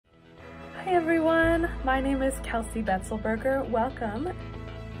Hi everyone, my name is Kelsey Betzelberger. Welcome.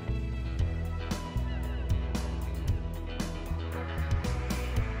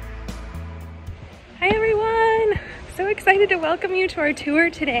 Hi everyone, so excited to welcome you to our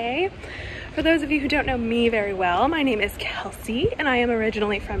tour today. For those of you who don't know me very well, my name is Kelsey and I am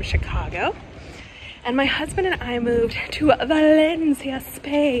originally from Chicago. And my husband and I moved to Valencia,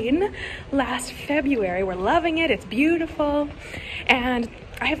 Spain last February. We're loving it, it's beautiful. And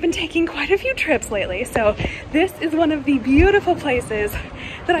I have been taking quite a few trips lately, so this is one of the beautiful places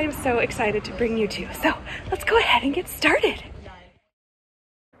that I am so excited to bring you to. So let's go ahead and get started.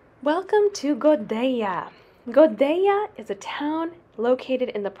 Welcome to Godella. Godella is a town located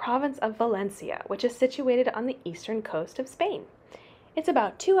in the province of Valencia, which is situated on the eastern coast of Spain. It's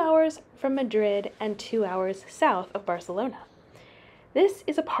about 2 hours from Madrid and 2 hours south of Barcelona. This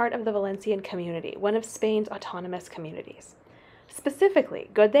is a part of the Valencian community, one of Spain's autonomous communities. Specifically,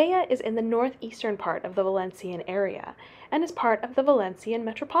 Godella is in the northeastern part of the Valencian area and is part of the Valencian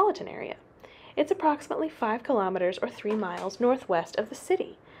metropolitan area. It's approximately 5 kilometers or 3 miles northwest of the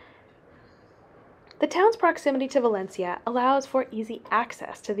city. The town's proximity to Valencia allows for easy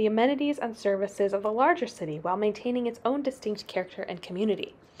access to the amenities and services of the larger city while maintaining its own distinct character and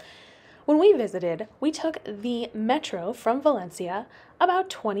community. When we visited, we took the metro from Valencia about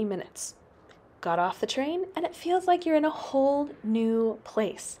 20 minutes. Got off the train and it feels like you're in a whole new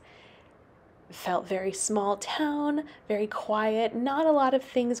place. It felt very small town, very quiet, not a lot of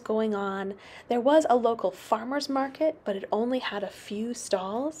things going on. There was a local farmer's market, but it only had a few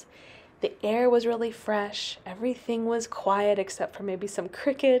stalls. The air was really fresh, everything was quiet except for maybe some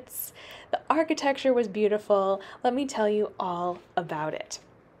crickets. The architecture was beautiful. Let me tell you all about it.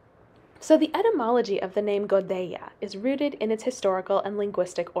 So the etymology of the name Godella is rooted in its historical and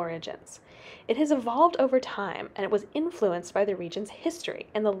linguistic origins. It has evolved over time and it was influenced by the region's history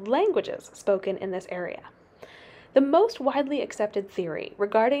and the languages spoken in this area. The most widely accepted theory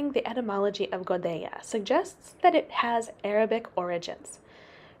regarding the etymology of Godella suggests that it has Arabic origins.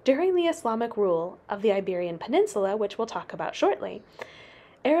 During the Islamic rule of the Iberian Peninsula, which we'll talk about shortly,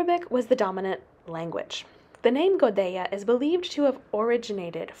 Arabic was the dominant language. The name Godella is believed to have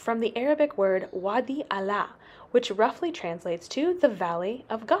originated from the Arabic word Wadi Allah, which roughly translates to the Valley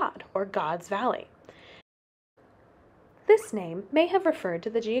of God, or God's Valley. This name may have referred to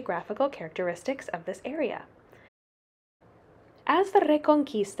the geographical characteristics of this area. As the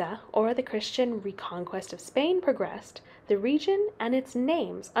Reconquista, or the Christian reconquest of Spain, progressed, the region and its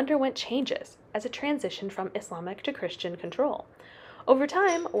names underwent changes as it transitioned from Islamic to Christian control. Over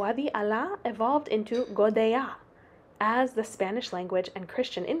time, Wadi Allah evolved into Godella, as the Spanish language and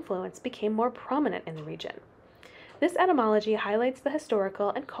Christian influence became more prominent in the region. This etymology highlights the historical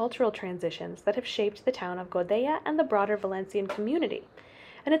and cultural transitions that have shaped the town of Godella and the broader Valencian community,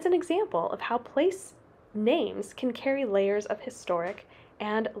 and it's an example of how place names can carry layers of historic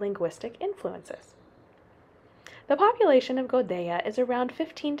and linguistic influences. The population of Godella is around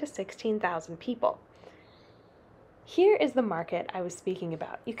 15 to 16,000 people. Here is the market I was speaking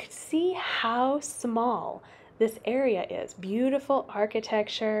about. You could see how small this area is. Beautiful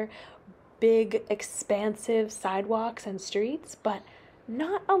architecture, big expansive sidewalks and streets, but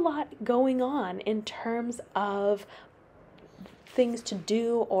not a lot going on in terms of things to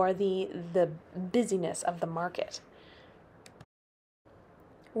do or the busyness of the market.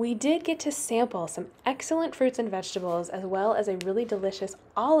 We did get to sample some excellent fruits and vegetables as well as a really delicious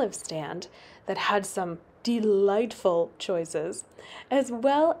olive stand that had some delightful choices, as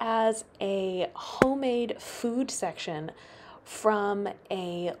well as a homemade food section from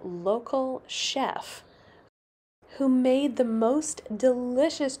a local chef who made the most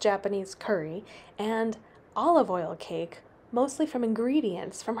delicious Japanese curry and olive oil cake, mostly from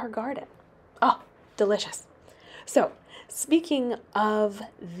ingredients from her garden. Oh, delicious. So, speaking of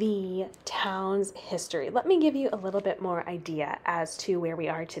the town's history, let me give you a little bit more idea as to where we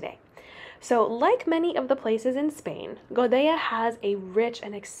are today. So, like many of the places in Spain, Godella has a rich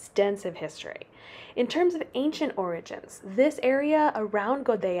and extensive history. In terms of ancient origins, this area around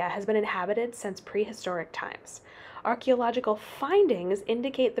Godella has been inhabited since prehistoric times. Archaeological findings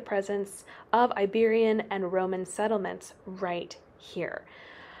indicate the presence of Iberian and Roman settlements right here.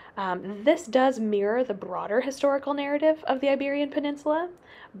 This does mirror the broader historical narrative of the Iberian Peninsula,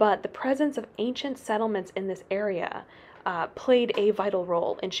 but the presence of ancient settlements in this area played a vital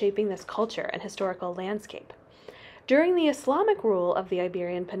role in shaping this culture and historical landscape. During the Islamic rule of the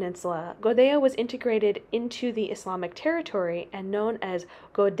Iberian Peninsula, Godella was integrated into the Islamic territory and known as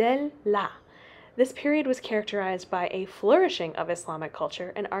Godella. This period was characterized by a flourishing of Islamic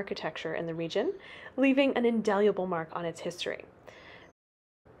culture and architecture in the region, leaving an indelible mark on its history.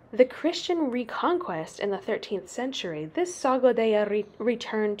 the Christian reconquest in the 13th century, this saw Godella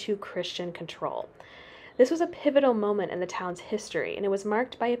return to Christian control. This was a pivotal moment in the town's history, and it was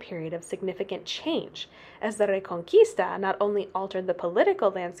marked by a period of significant change, as the Reconquista not only altered the political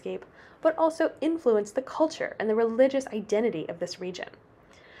landscape, but also influenced the culture and the religious identity of this region.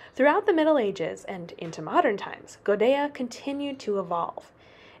 Throughout the Middle Ages and into modern times, Godella continued to evolve.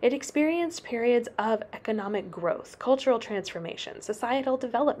 It experienced periods of economic growth, cultural transformation, societal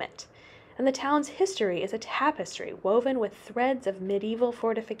development, and the town's history is a tapestry woven with threads of medieval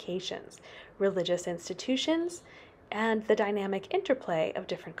fortifications, religious institutions, and the dynamic interplay of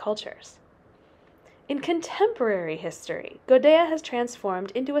different cultures. In contemporary history, Godella has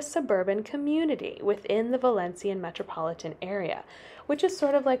transformed into a suburban community within the Valencian metropolitan area, which is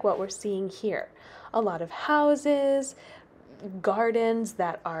sort of like what we're seeing here. A lot of houses, gardens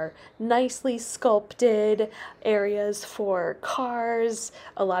that are nicely sculpted, areas for cars,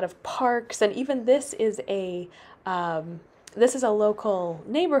 a lot of parks, and even this is a local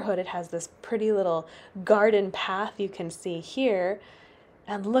neighborhood. It has this pretty little garden path you can see here,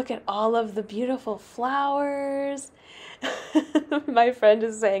 and look at all of the beautiful flowers. My friend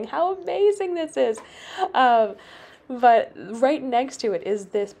is saying how amazing this is. But right next to it is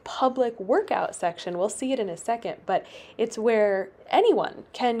this public workout section. We'll see it in a second, but it's where anyone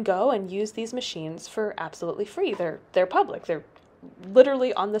can go and use these machines for absolutely free. They're public. They're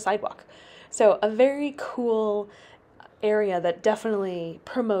literally on the sidewalk. So a very cool area that definitely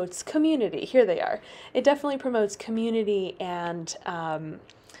promotes community. Here they are. It definitely promotes community and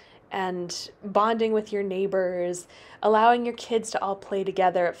bonding with your neighbors, allowing your kids to all play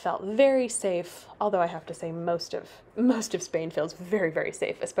together. It felt very safe, although I have to say most of Spain feels very, very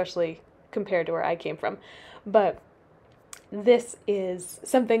safe, especially compared to where I came from. But this is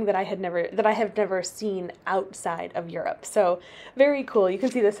something that I have never seen outside of Europe. So very cool. You can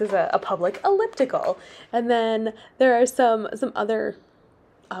see this is a public elliptical. And then there are some other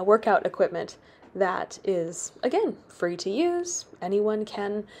workout equipment that is, again, free to use. Anyone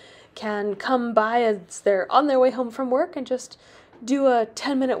can come by as they're on their way home from work and just do a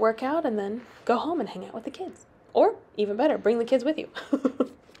 10-minute workout and then go home and hang out with the kids. Or, even better, bring the kids with you.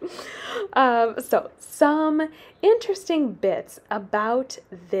 So, some interesting bits about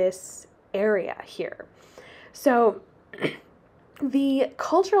this area here. So, the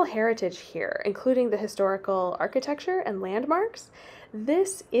cultural heritage here, including the historical architecture and landmarks,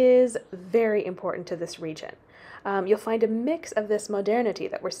 this is very important to this region. You'll find a mix of this modernity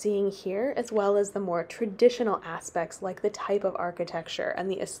that we're seeing here, as well as the more traditional aspects like the type of architecture and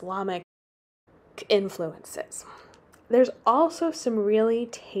the Islamic influences. There's also some really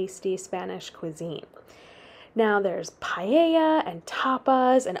tasty Spanish cuisine. Now there's paella and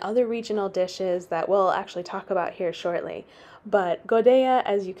tapas and other regional dishes that we'll actually talk about here shortly. But Godella,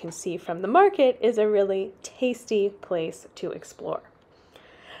 as you can see from the market, is a really tasty place to explore.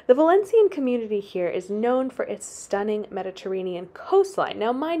 The Valencian community here is known for its stunning Mediterranean coastline.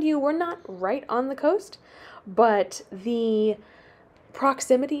 Now, mind you, we're not right on the coast, but the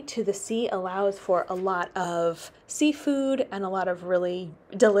proximity to the sea allows for a lot of seafood and a lot of really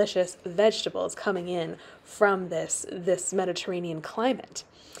delicious vegetables coming in from this Mediterranean climate.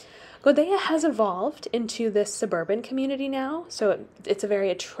 Godella has evolved into this suburban community now, so it's a very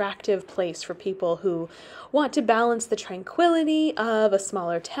attractive place for people who want to balance the tranquility of a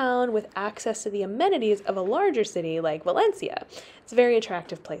smaller town with access to the amenities of a larger city like Valencia. It's a very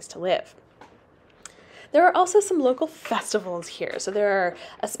attractive place to live. There are also some local festivals here. So there are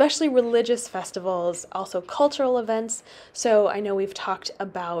especially religious festivals, also cultural events. So I know we've talked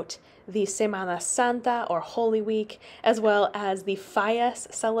about the Semana Santa or Holy Week, as well as the Fallas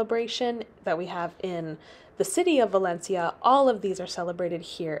celebration that we have in the city of Valencia. All of these are celebrated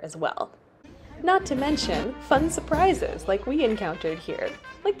here as well. Not to mention fun surprises like we encountered here,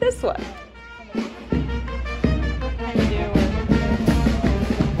 like this one.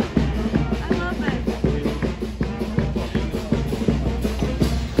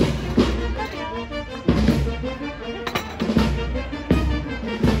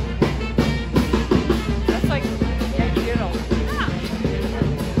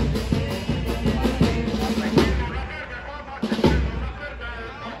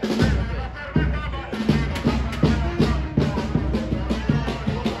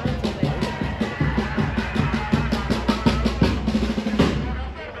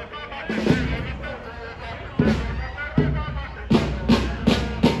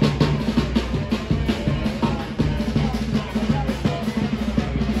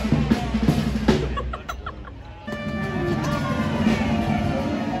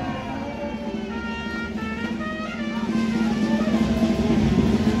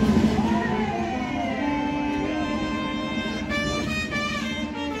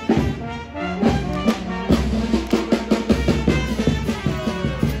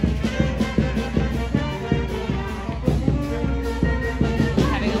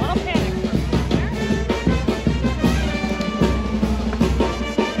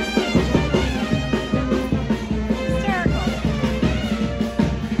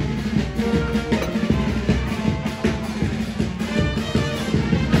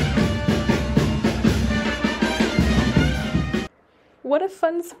 What a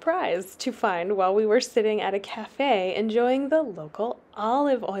fun surprise to find while we were sitting at a cafe enjoying the local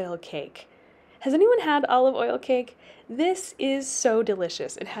olive oil cake. Has anyone had olive oil cake? This is so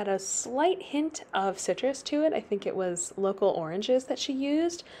delicious. It had a slight hint of citrus to it. I think it was local oranges that she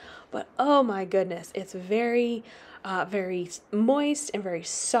used, but oh my goodness, it's very moist and very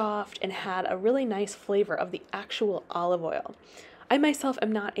soft and had a really nice flavor of the actual olive oil. I myself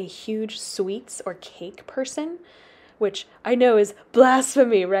am not a huge sweets or cake person, which I know is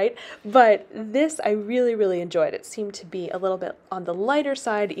blasphemy, right? But this I really, really enjoyed. It seemed to be a little bit on the lighter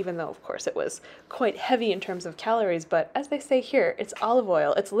side, even though, of course, it was quite heavy in terms of calories. But as they say here, it's olive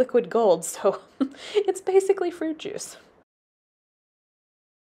oil, it's liquid gold, so it's basically fruit juice.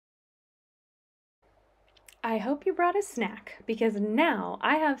 I hope you brought a snack because now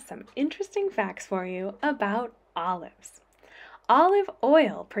I have some interesting facts for you about olives. Olive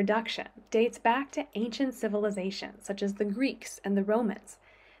oil production dates back to ancient civilizations such as the Greeks and the Romans.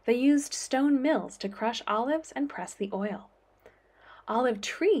 They used stone mills to crush olives and press the oil. Olive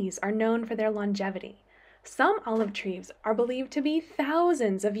trees are known for their longevity. Some olive trees are believed to be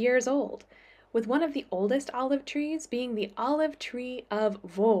thousands of years old, with one of the oldest olive trees being the olive tree of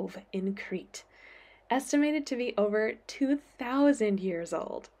Vov in Crete, estimated to be over 2,000 years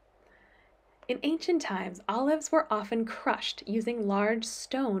old. In ancient times, olives were often crushed using large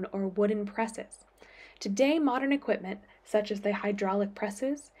stone or wooden presses. Today, modern equipment, such as the hydraulic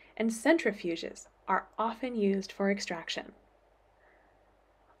presses and centrifuges, are often used for extraction.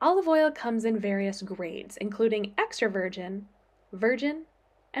 Olive oil comes in various grades, including extra virgin, virgin,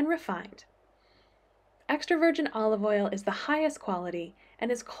 and refined. Extra virgin olive oil is the highest quality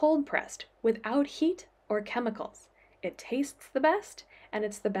and is cold pressed without heat or chemicals. It tastes the best and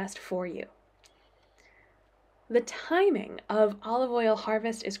it's the best for you. The timing of olive oil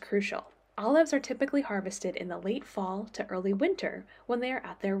harvest is crucial. Olives are typically harvested in the late fall to early winter when they are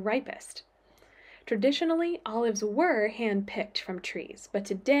at their ripest. Traditionally, olives were hand-picked from trees, but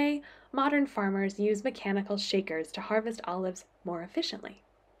today, modern farmers use mechanical shakers to harvest olives more efficiently.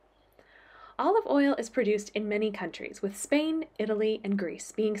 Olive oil is produced in many countries, with Spain, Italy, and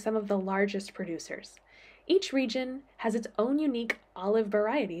Greece being some of the largest producers. Each region has its own unique olive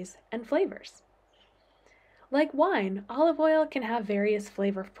varieties and flavors. Like wine, olive oil can have various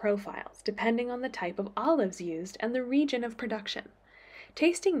flavor profiles depending on the type of olives used and the region of production.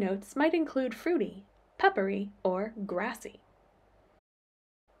 Tasting notes might include fruity, peppery, or grassy.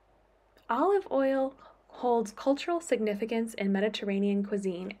 Olive oil holds cultural significance in Mediterranean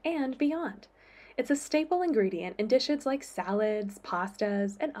cuisine and beyond. It's a staple ingredient in dishes like salads,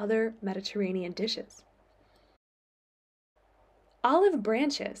 pastas, and other Mediterranean dishes. Olive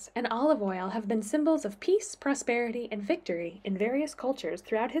branches and olive oil have been symbols of peace, prosperity, and victory in various cultures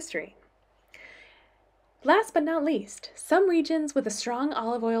throughout history. Last but not least, some regions with a strong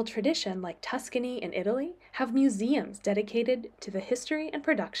olive oil tradition, like Tuscany in Italy, have museums dedicated to the history and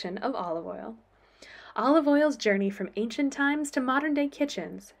production of olive oil. Olive oil's journey from ancient times to modern-day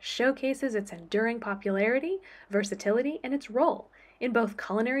kitchens showcases its enduring popularity, versatility, and its role in both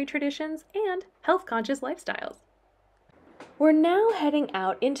culinary traditions and health-conscious lifestyles. We're now heading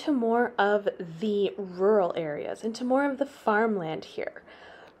out into more of the rural areas, into more of the farmland here.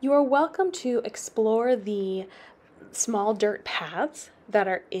 You are welcome to explore the small dirt paths that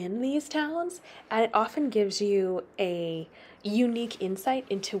are in these towns, and it often gives you a unique insight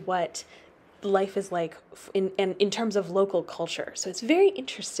into what life is like in terms of local culture. So it's very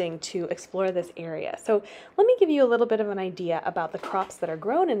interesting to explore this area. So let me give you a little bit of an idea about the crops that are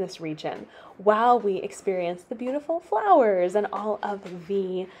grown in this region while we experience the beautiful flowers and all of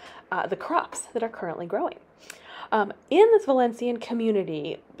the crops that are currently growing. In this Valencian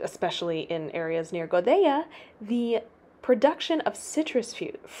community, especially in areas near Godella, the production of citrus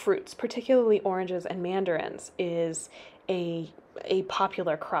fruits, particularly oranges and mandarins, is a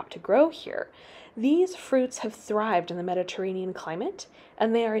popular crop to grow here. These fruits have thrived in the Mediterranean climate,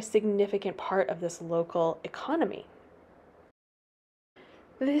 and they are a significant part of this local economy.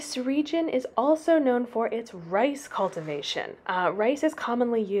 This region is also known for its rice cultivation. Rice is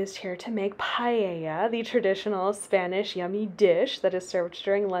commonly used here to make paella, the traditional Spanish yummy dish that is served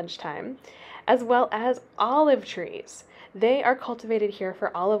during lunchtime, as well as olive trees. They are cultivated here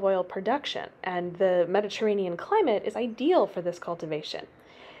for olive oil production, and the Mediterranean climate is ideal for this cultivation.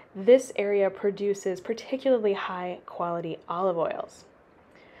 This area produces particularly high quality olive oils.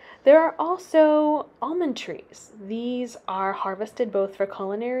 There are also almond trees. These are harvested both for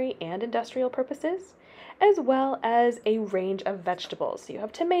culinary and industrial purposes, as well as a range of vegetables. So you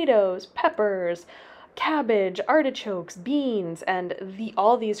have tomatoes, peppers, cabbage, artichokes, beans, and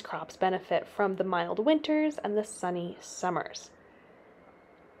all these crops benefit from the mild winters and the sunny summers.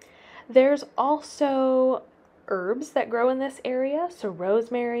 There's also herbs that grow in this area, so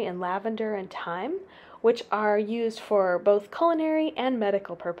rosemary and lavender and thyme, which are used for both culinary and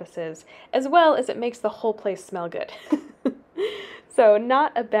medical purposes, as well as it makes the whole place smell good. So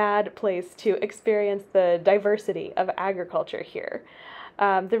not a bad place to experience the diversity of agriculture here.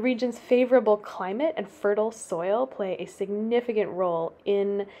 The region's favorable climate and fertile soil play a significant role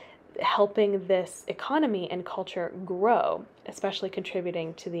in helping this economy and culture grow, especially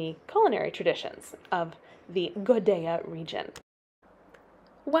contributing to the culinary traditions of the Godella region.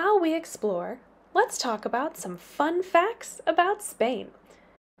 While we explore, let's talk about some fun facts about Spain.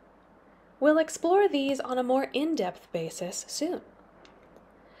 We'll explore these on a more in-depth basis soon.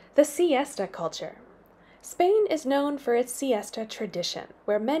 The siesta culture. Spain is known for its siesta tradition,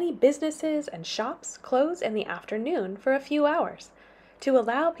 where many businesses and shops close in the afternoon for a few hours to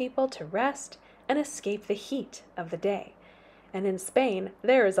allow people to rest and escape the heat of the day. And in Spain,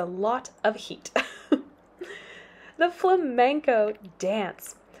 there is a lot of heat. The flamenco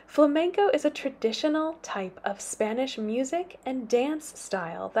dance. Flamenco is a traditional type of Spanish music and dance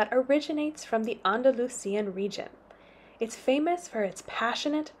style that originates from the Andalusian region. It's famous for its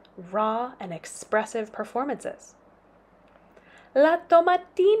passionate, raw, and expressive performances. La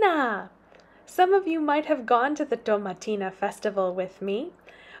Tomatina! Some of you might have gone to the Tomatina festival with me,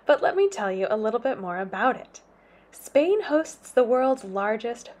 but let me tell you a little bit more about it. Spain hosts the world's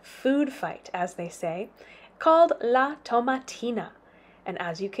largest food fight, as they say, called La Tomatina. And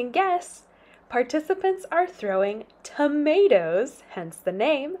as you can guess, participants are throwing tomatoes, hence the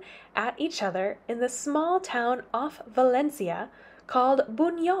name, at each other in the small town off Valencia called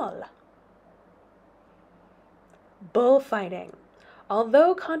Buñol. Bullfighting.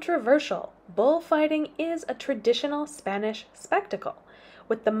 Although controversial, bullfighting is a traditional Spanish spectacle,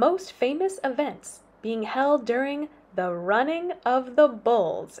 with the most famous events being held during the running of the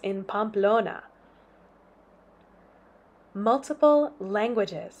bulls in Pamplona. Multiple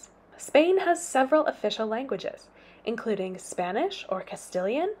languages. Spain has several official languages, including Spanish or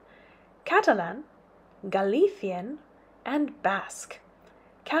Castilian, Catalan, Galician, and Basque.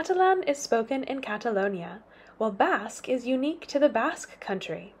 Catalan is spoken in Catalonia, while Basque is unique to the Basque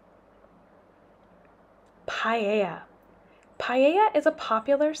country. Paella. Paella is a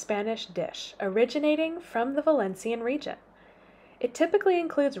popular Spanish dish originating from the Valencian region. It typically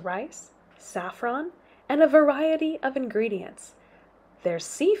includes rice, saffron, and a variety of ingredients. There's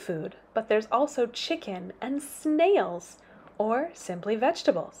seafood, but there's also chicken and snails, or simply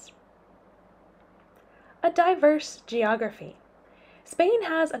vegetables. A diverse geography. Spain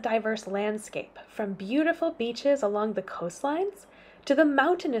has a diverse landscape, from beautiful beaches along the coastlines to the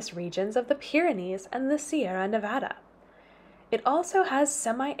mountainous regions of the Pyrenees and the Sierra Nevada. It also has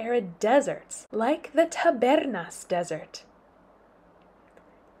semi-arid deserts, like the Tabernas Desert.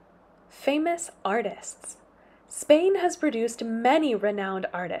 Famous artists. Spain has produced many renowned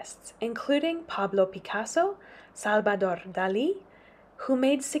artists, including Pablo Picasso, Salvador Dalí, who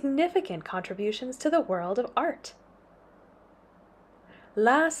made significant contributions to the world of art.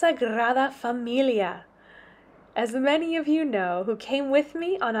 La Sagrada Familia. As many of you know who came with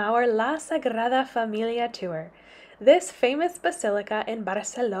me on our La Sagrada Familia tour, this famous basilica in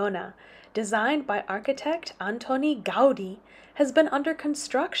Barcelona, designed by architect Antoni Gaudí, has been under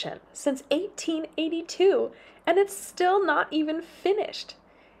construction since 1882, and it's still not even finished.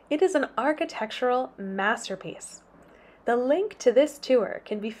 It is an architectural masterpiece. The link to this tour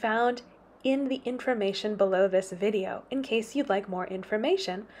can be found in the information below this video in case you'd like more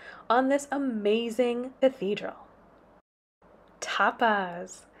information on this amazing cathedral.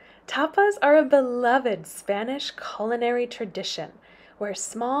 Tapas. Tapas are a beloved Spanish culinary tradition where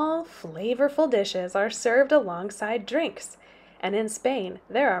small, flavorful dishes are served alongside drinks, and in Spain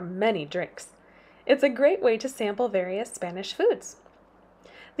there are many drinks. It's a great way to sample various Spanish foods.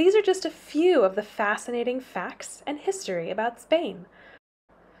 These are just a few of the fascinating facts and history about Spain,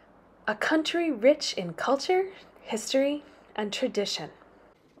 a country rich in culture, history, and tradition.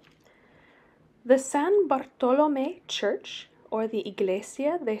 The San Bartolomé Church, or the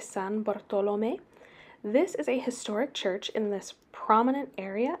Iglesia de San Bartolomé, this is a historic church in this prominent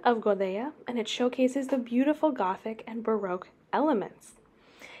area of Godella, and it showcases the beautiful Gothic and Baroque elements.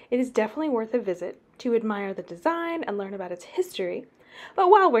 It is definitely worth a visit to admire the design and learn about its history. But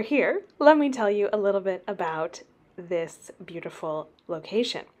while we're here, let me tell you a little bit about this beautiful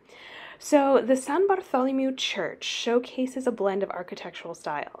location. So the San Bartholomew Church showcases a blend of architectural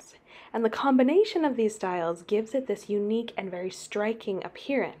styles, and the combination of these styles gives it this unique and very striking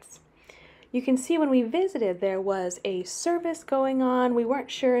appearance. You can see when we visited there was a service going on. We weren't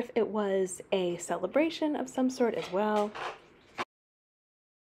sure if it was a celebration of some sort as well.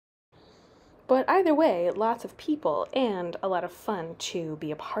 but either way, lots of people and a lot of fun to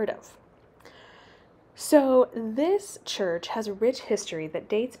be a part of. So this church has a rich history that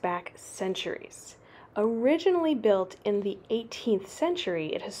dates back centuries. Originally built in the 18th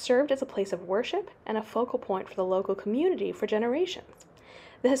century, it has served as a place of worship and a focal point for the local community for generations.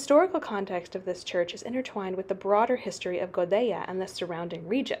 The historical context of this church is intertwined with the broader history of Godella and the surrounding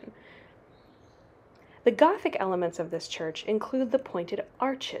region. The Gothic elements of this church include the pointed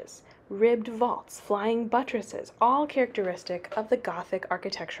arches, ribbed vaults, flying buttresses, all characteristic of the Gothic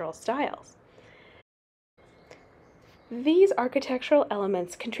architectural styles. These architectural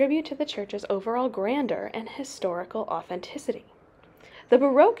elements contribute to the church's overall grandeur and historical authenticity. The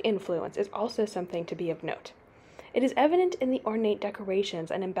Baroque influence is also something to be of note. It is evident in the ornate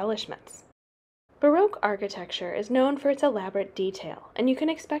decorations and embellishments. Baroque architecture is known for its elaborate detail, and you can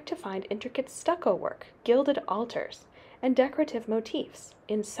expect to find intricate stucco work, gilded altars, and decorative motifs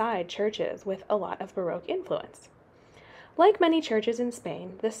inside churches with a lot of Baroque influence. Like many churches in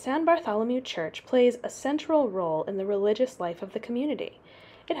Spain, the San Bartholomew Church plays a central role in the religious life of the community.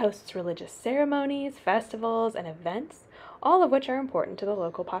 It hosts religious ceremonies, festivals, and events, all of which are important to the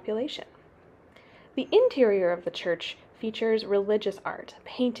local population. The interior of the church features religious art,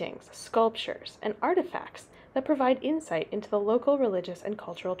 paintings, sculptures, and artifacts that provide insight into the local religious and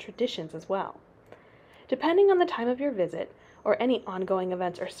cultural traditions as well. Depending on the time of your visit, or any ongoing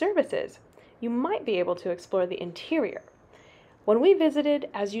events or services, you might be able to explore the interior. When we visited,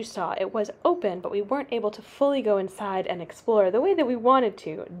 as you saw, it was open, but we weren't able to fully go inside and explore the way that we wanted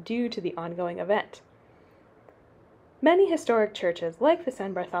to due to the ongoing event. Many historic churches, like the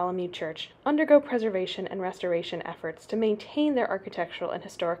San Bartholomew Church, undergo preservation and restoration efforts to maintain their architectural and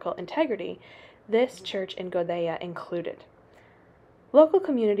historical integrity, this church in Godella included. Local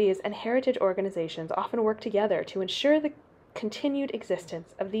communities and heritage organizations often work together to ensure the continued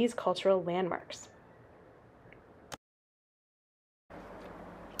existence of these cultural landmarks.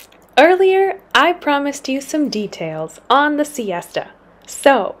 Earlier, I promised you some details on the siesta,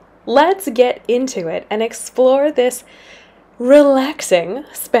 so let's get into it and explore this relaxing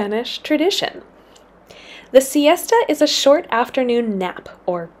Spanish tradition. The siesta is a short afternoon nap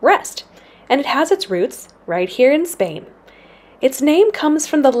or rest, and it has its roots right here in Spain. Its name comes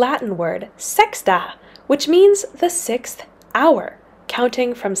from the Latin word sexta, which means the 6th hour,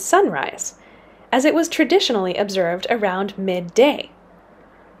 counting from sunrise, as it was traditionally observed around midday.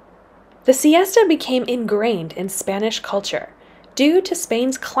 The siesta became ingrained in Spanish culture due to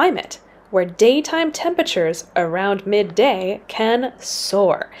Spain's climate, where daytime temperatures around midday can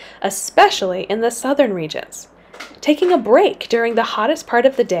soar, especially in the southern regions. Taking a break during the hottest part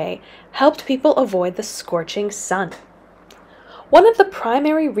of the day helped people avoid the scorching sun. One of the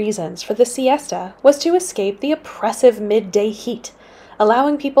primary reasons for the siesta was to escape the oppressive midday heat,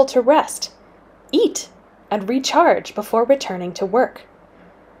 allowing people to rest, eat, and recharge before returning to work.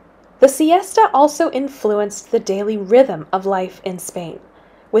 The siesta also influenced the daily rhythm of life in Spain,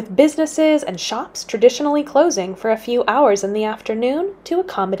 with businesses and shops traditionally closing for a few hours in the afternoon to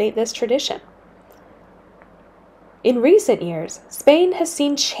accommodate this tradition. In recent years, Spain has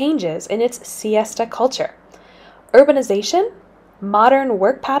seen changes in its siesta culture. Urbanization, modern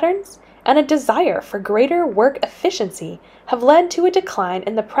work patterns, and a desire for greater work efficiency have led to a decline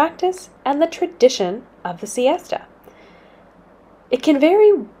in the practice and the tradition of the siesta. It can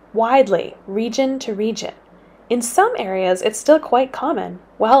vary widely, region to region. In some areas, it's still quite common,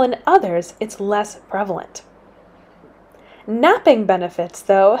 while in others, it's less prevalent. Napping benefits,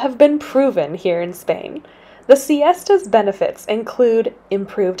 though, have been proven here in Spain. The siesta's benefits include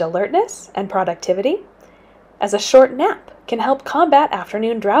improved alertness and productivity, as a short nap can help combat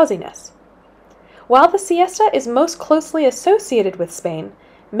afternoon drowsiness. While the siesta is most closely associated with Spain,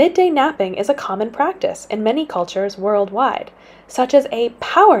 midday napping is a common practice in many cultures worldwide, such as a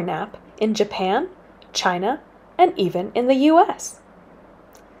power nap in Japan, China, and even in the US.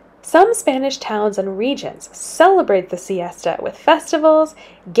 Some Spanish towns and regions celebrate the siesta with festivals,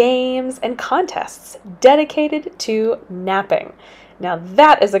 games, and contests dedicated to napping. Now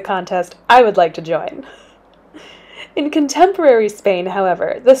that is a contest I would like to join. In contemporary Spain,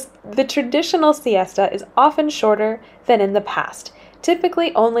 however, the traditional siesta is often shorter than in the past,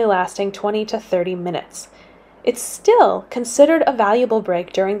 typically only lasting 20 to 30 minutes. It's still considered a valuable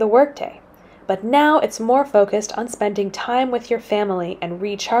break during the workday, but now it's more focused on spending time with your family and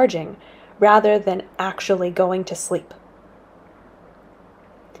recharging rather than actually going to sleep.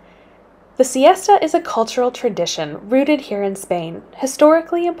 The siesta is a cultural tradition rooted here in Spain,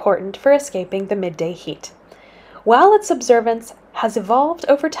 historically important for escaping the midday heat. While its observance has evolved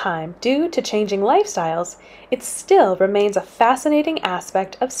over time due to changing lifestyles, it still remains a fascinating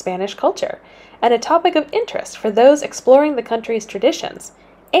aspect of Spanish culture and a topic of interest for those exploring the country's traditions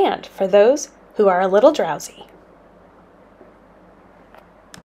and for those who are a little drowsy.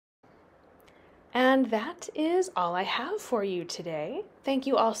 And that is all I have for you today. Thank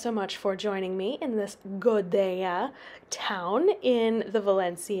you all so much for joining me in this Godella town in the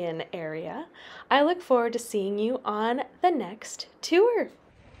Valencian area. I look forward to seeing you on the next tour.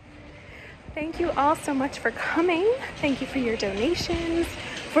 Thank you all so much for coming. Thank you for your donations,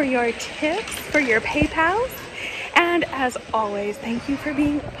 for your tips, for your PayPals. And as always, thank you for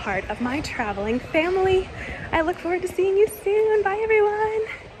being a part of my traveling family. I look forward to seeing you soon. Bye, everyone.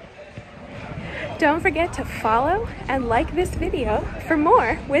 Don't forget to follow and like this video for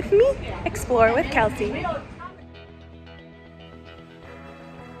more with me, Explore with Kelsey.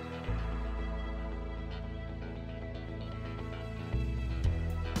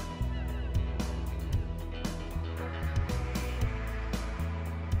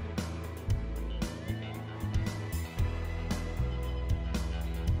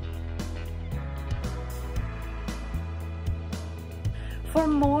 For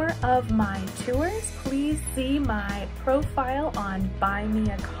more of my tours, please see my profile on Buy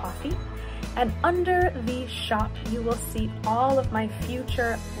Me a Coffee. And under the shop, you will see all of my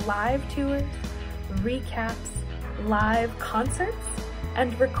future live tours, recaps, live concerts,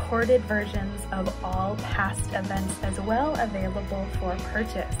 and recorded versions of all past events as well available for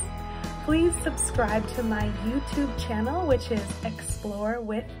purchase. Please subscribe to my YouTube channel, which is Explore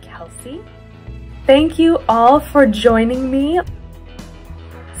with Kelsey. Thank you all for joining me.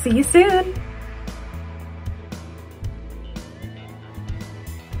 See you soon!